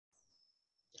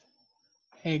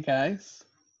Hey guys,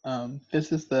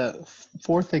 this is the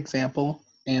fourth example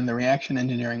in the reaction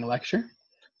engineering lecture.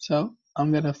 So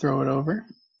I'm going to throw it over,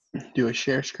 do a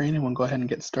share screen, and we'll go ahead and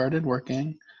get started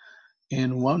working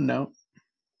in OneNote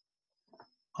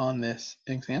on this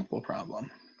example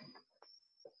problem.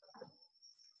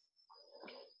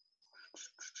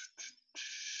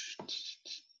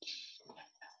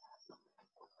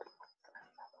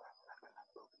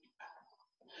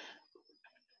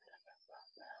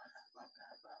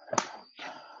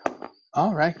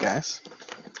 All right, guys.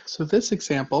 So this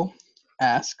example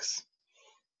asks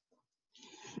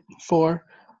for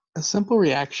a simple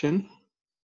reaction,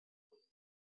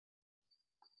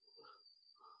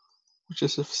 which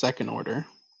is of second order.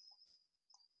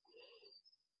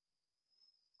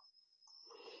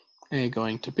 A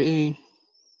going to be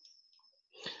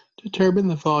determine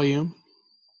the volume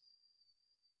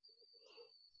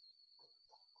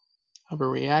of a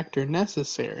reactor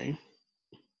necessary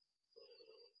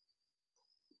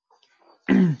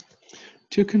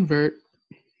to convert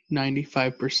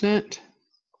 95%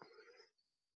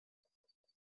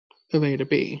 of A to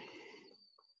B,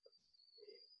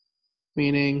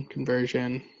 meaning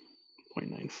conversion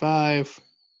 0.95,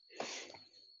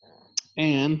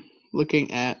 and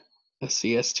looking at a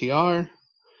CSTR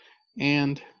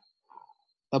and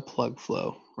a plug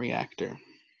flow reactor.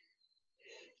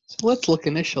 So let's look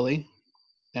initially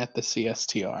at the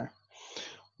CSTR.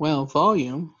 Well,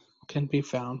 volume can be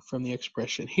found from the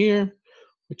expression here,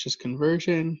 which is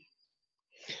conversion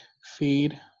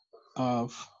feed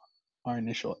of our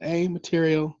initial A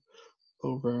material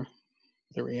over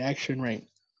the reaction rate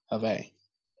of A,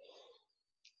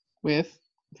 with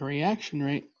the reaction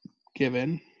rate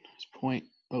given as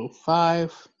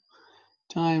 0.05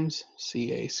 times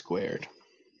Ca squared.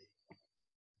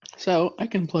 So I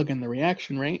can plug in the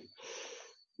reaction rate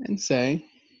and say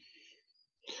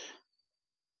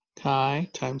chi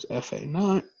times Fa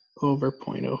naught over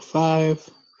 0.05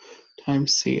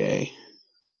 times Ca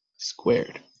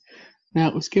squared. Now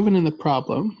it was given in the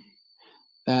problem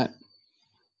that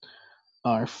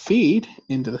our feed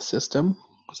into the system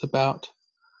was about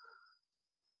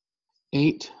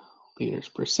 8 liters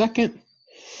per second,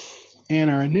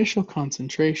 and our initial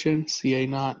concentration, Ca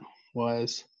naught,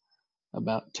 was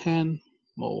about 10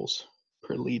 moles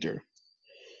per liter.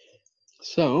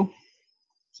 So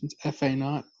since Fa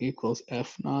naught equals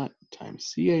F naught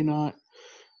times Ca naught,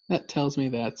 that tells me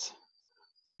that's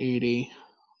 80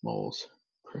 moles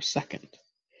per second.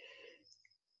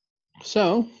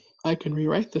 So I can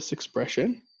rewrite this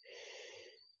expression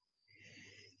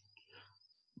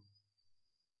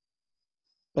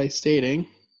by stating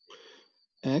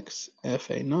x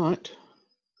Fa naught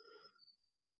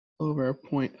over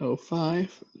 0.05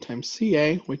 times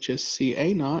Ca, which is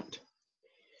Ca naught,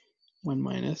 1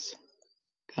 minus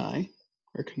chi,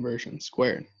 or conversion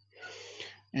squared.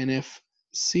 And if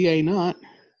Ca naught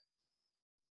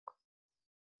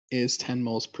is 10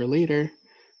 moles per liter,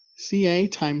 Ca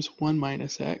times 1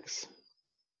 minus x,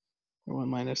 or 1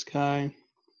 minus chi,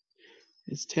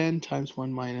 is 10 times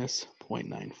 1 minus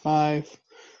 0.95,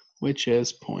 which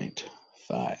is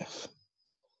 0.5.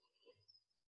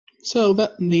 So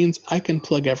that means I can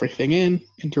plug everything in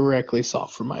and directly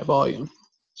solve for my volume.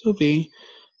 So V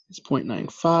is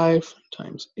 0.95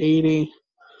 times 80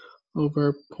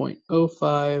 over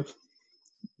 0.05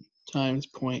 times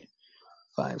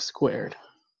 0.5 squared.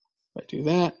 If I do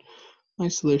that, my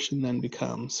solution then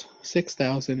becomes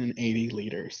 6,080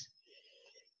 liters.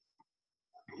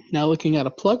 Now looking at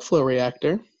a plug flow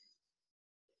reactor,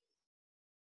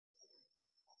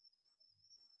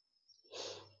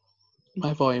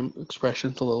 my volume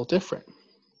expression is a little different,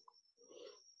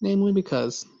 namely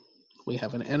because we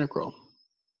have an integral.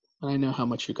 And I know how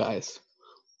much you guys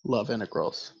love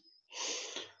integrals.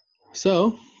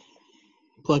 So,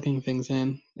 plugging things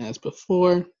in as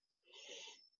before,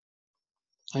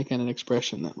 I get an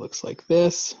expression that looks like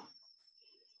this.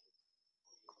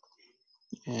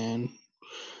 And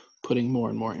putting more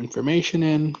and more information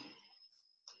in,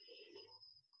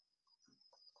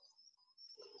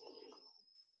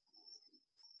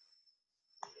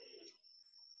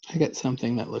 I get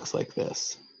something that looks like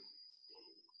this.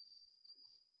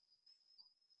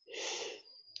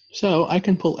 So I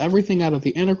can pull everything out of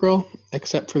the integral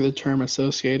except for the term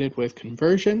associated with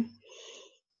conversion.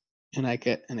 And I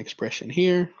get an expression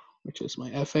here, which is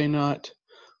my Fa naught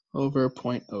over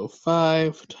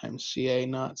 0.05 times Ca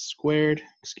naught squared.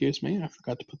 Excuse me, I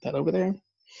forgot to put that over there.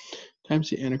 Times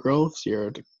the integral of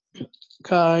 0 to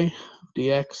chi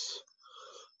dx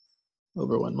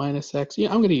over 1 minus x. Yeah,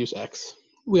 I'm going to use x.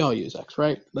 We all use x,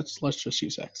 right? Let's just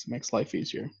use x. It makes life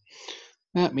easier.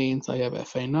 That means I have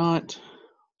Fa naught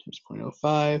times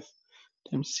 0.05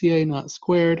 times CA naught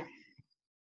squared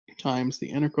times the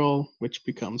integral, which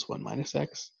becomes 1 minus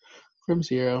x from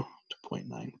 0 to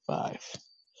 0.95.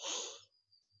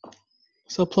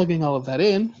 So plugging all of that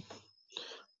in,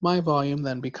 my volume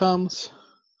then becomes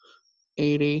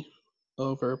 80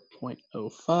 over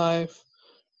 0.05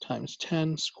 times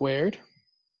 10 squared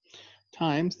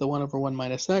times the 1 over 1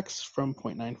 minus x from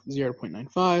 0.90 to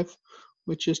 0.95,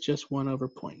 which is just 1 over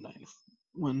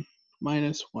 0.91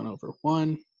 minus 1 over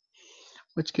 1,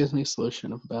 which gives me a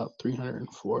solution of about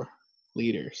 304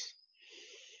 liters.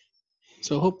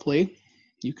 So hopefully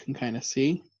you can kind of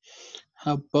see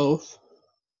how both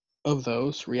of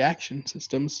those reaction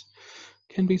systems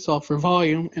can be solved for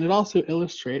volume, and it also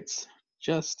illustrates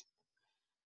just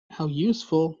how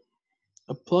useful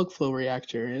a plug flow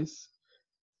reactor is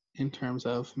in terms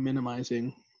of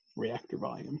minimizing reactor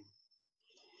volume.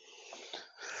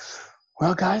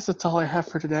 Well, guys, that's all I have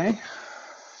for today.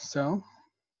 So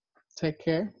take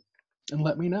care and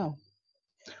let me know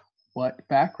what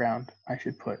background I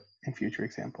should put in future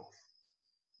examples.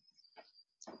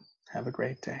 Have a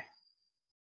great day.